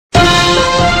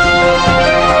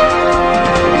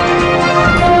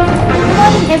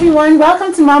everyone,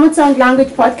 welcome to Mamatongue Language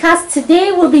Podcast.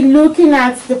 Today we'll be looking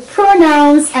at the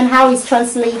pronouns and how it's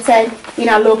translated in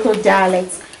our local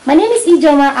dialects. My name is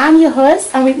Ijoma, I'm your host,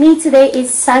 and with me today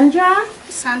is Sandra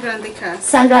Ndika.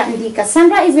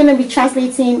 Sandra is going to be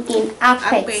translating in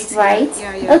Akpet, right?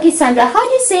 Yeah. Okay, Sandra, how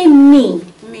do you say me?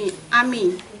 Me,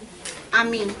 Ami.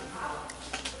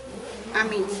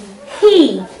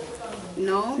 He.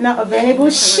 No. Not available.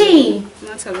 She.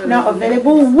 Not available. Not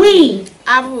available. We.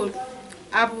 Abud.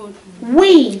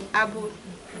 We. Abud.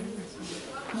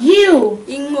 You.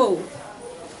 Ingo.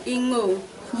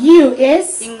 You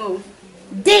is. Ingo.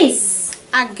 This.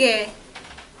 Age.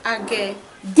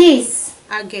 This.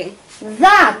 Age.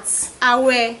 That.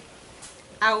 Awe.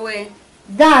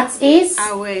 That is.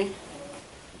 Awe.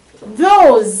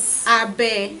 Those.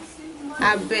 Abe.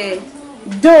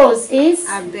 Those is.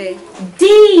 Abe.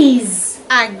 These.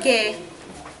 Age.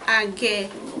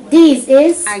 These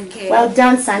is. Age. Well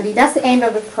done, Sandy. That's the end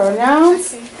of the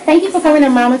pronouns. Okay. Thank you for coming to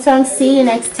Mamatongue. See you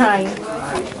next time.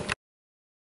 Okay.